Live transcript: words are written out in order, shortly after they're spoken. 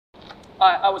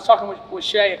I was talking with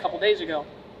Shay a couple days ago,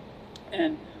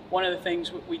 and one of the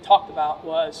things we talked about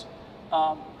was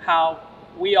how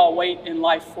we all wait in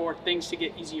life for things to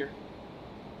get easier.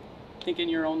 Think in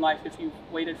your own life if you've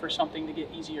waited for something to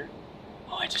get easier.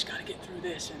 Oh, I just got to get through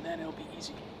this and then it'll be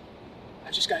easy.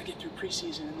 I've just got to get through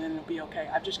preseason and then it'll be okay.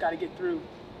 I've just got to get through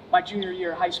my junior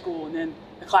year of high school and then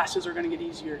the classes are going to get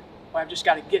easier. Or I've just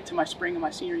got to get to my spring of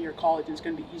my senior year of college and it's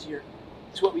going to be easier.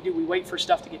 It's what we do. We wait for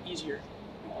stuff to get easier.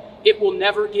 It will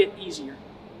never get easier.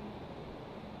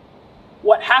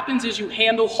 What happens is you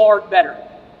handle hard better.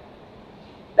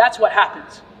 That's what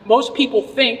happens. Most people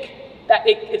think that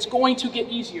it's going to get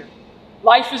easier.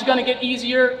 Life is going to get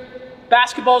easier.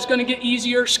 Basketball is going to get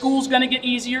easier. School's going to get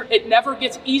easier. It never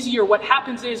gets easier. What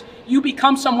happens is you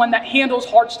become someone that handles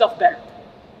hard stuff better.